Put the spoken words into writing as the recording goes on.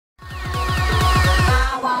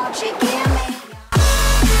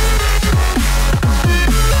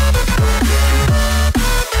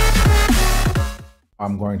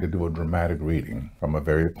I'm going to do a dramatic reading from a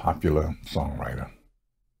very popular songwriter.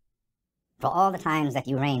 For all the times that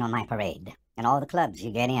you rain on my parade, and all the clubs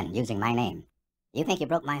you get in using my name, you think you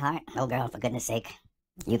broke my heart? Oh, girl, for goodness sake.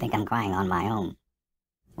 You think I'm crying on my own.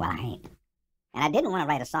 Well, I ain't. And I didn't want to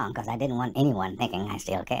write a song because I didn't want anyone thinking I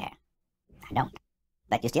still care. I don't.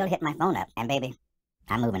 But you still hit my phone up, and baby,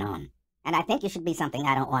 I'm moving on. And I think you should be something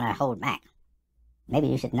I don't want to hold back. Maybe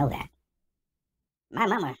you should know that. My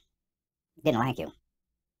mama didn't like you.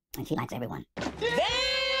 And she likes everyone.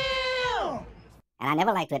 Damn! And I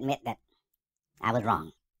never like to admit that I was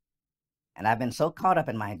wrong. And I've been so caught up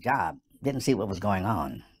in my job, didn't see what was going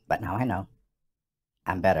on. But now I know.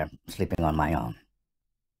 I'm better sleeping on my own.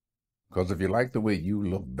 Because if you like the way you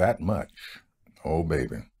look that much, oh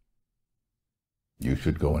baby, you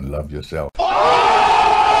should go and love yourself.